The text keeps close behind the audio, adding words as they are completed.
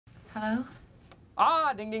Hello?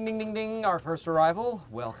 Ah, ding, ding, ding, ding, ding. Our first arrival.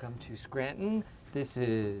 Welcome to Scranton. This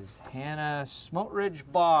is Hannah Smoteridge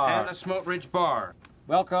Bar. Hannah Smoteridge Bar.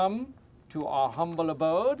 Welcome to our humble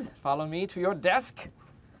abode. Follow me to your desk.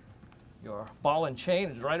 Your ball and chain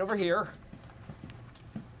is right over here.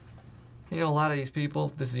 You know, a lot of these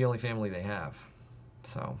people, this is the only family they have.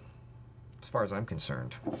 So, as far as I'm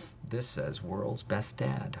concerned, this says world's best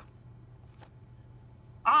dad.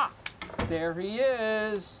 Ah, there he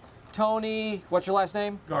is. Tony, what's your last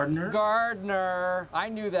name? Gardner. Gardner. I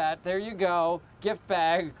knew that. There you go. Gift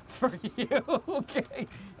bag for you. Okay.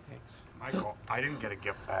 Thanks. Michael, I didn't get a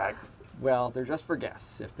gift bag. Well, they're just for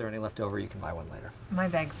guests. If there are any left over, you can buy one later. My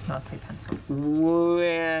bag's mostly pencils.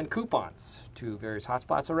 And coupons to various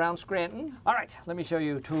hotspots around Scranton. All right, let me show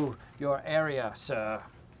you to your area, sir.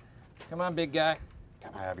 Come on, big guy.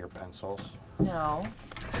 Can I have your pencils? No.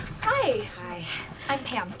 Hi. Hi. I'm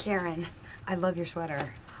Pam. Karen. I love your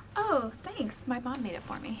sweater. Oh, thanks. My mom made it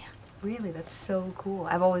for me. Really, that's so cool.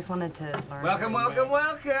 I've always wanted to learn. Welcome, welcome,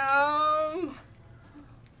 welcome.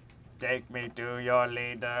 Take me to your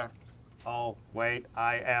leader. Oh, wait,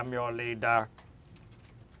 I am your leader.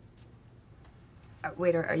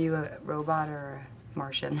 Wait, are you a robot or a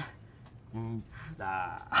Martian?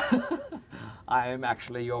 Nah. I am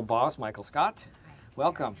actually your boss, Michael Scott.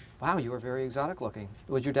 Welcome. Wow, you are very exotic looking.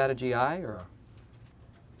 Was your dad a GI or?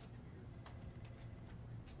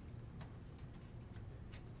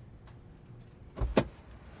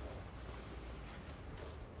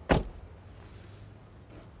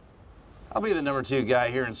 I'll be the number 2 guy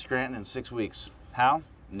here in Scranton in 6 weeks. How?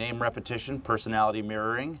 Name repetition, personality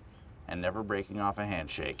mirroring, and never breaking off a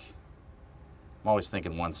handshake. I'm always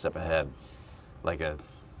thinking one step ahead, like a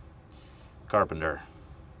carpenter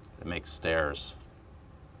that makes stairs.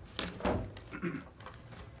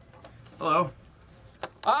 Hello.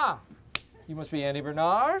 Ah, you must be Andy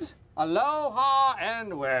Bernard. Aloha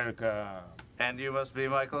and welcome. And you must be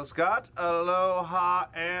Michael Scott. Aloha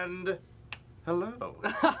and hello.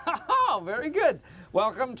 Oh, very good.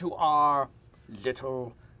 Welcome to our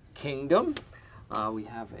little kingdom. We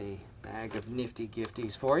have a bag of nifty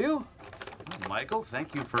gifties for you. Oh, Michael,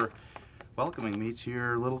 thank you for welcoming me to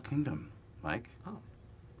your little kingdom, Mike. Oh.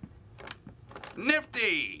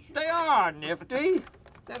 Nifty! They are nifty.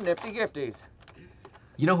 They're nifty gifties.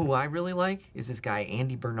 You know who I really like? Is this guy,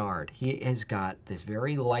 Andy Bernard. He has got this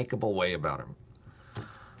very likable way about him.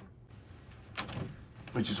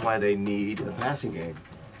 Which is why they need a passing game.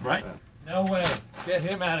 Right? No way. Get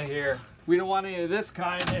him out of here. We don't want any of this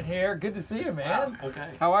kind in here. Good to see you, man. Okay.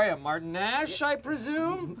 How are you? Martin Nash, I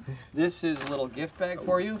presume? This is a little gift bag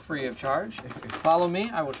for you, free of charge. Follow me.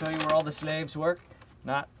 I will show you where all the slaves work.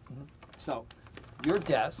 Not so. Your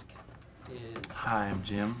desk is. Hi, I'm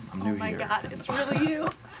Jim. I'm new here. Oh my God, it's really you.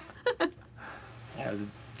 Yeah, I was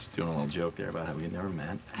just doing a little joke there about how we had never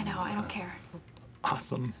met. I know, I don't care.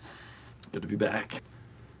 Awesome. Good to be back.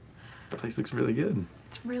 The place looks really good.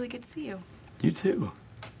 It's really good to see you. You too.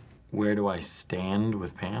 Where do I stand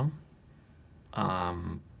with Pam?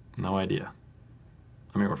 No idea.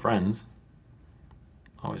 I mean, we're friends.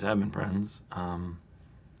 Always have been friends.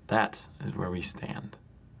 That is where we stand.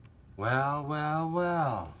 Well, well,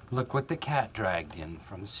 well. Look what the cat dragged in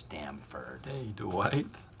from Stamford. Hey,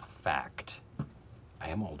 Dwight. Fact. I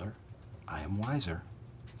am older. I am wiser.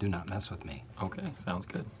 Do not mess with me. Okay, sounds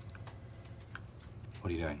good.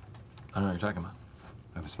 What are you doing? I don't know what you're talking about.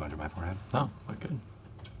 I have a smudge on my forehead. No, we're good.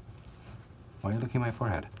 Why are you looking at my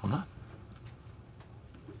forehead? I'm not.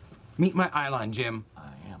 Meet my eyeline, Jim.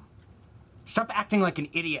 I am. Stop acting like an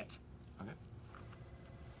idiot. Okay.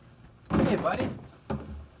 Hey, buddy.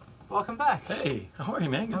 Welcome back. Hey, how are you,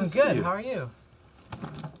 man? Good I'm to see good. you. How are you?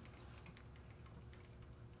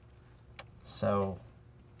 So.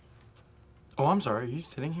 Oh, I'm sorry. Are you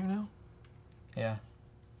sitting here now? Yeah.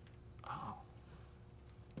 Oh.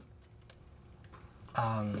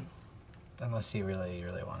 Unless you really,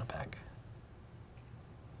 really want to pack.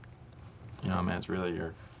 You know, man, it's really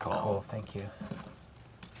your call. Cool, thank you.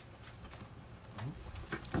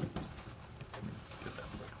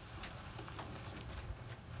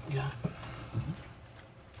 You got it.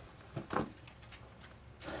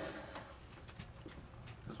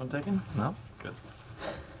 This one taken? No? Good.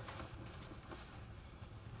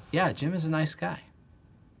 Yeah, Jim is a nice guy.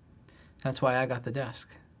 That's why I got the desk.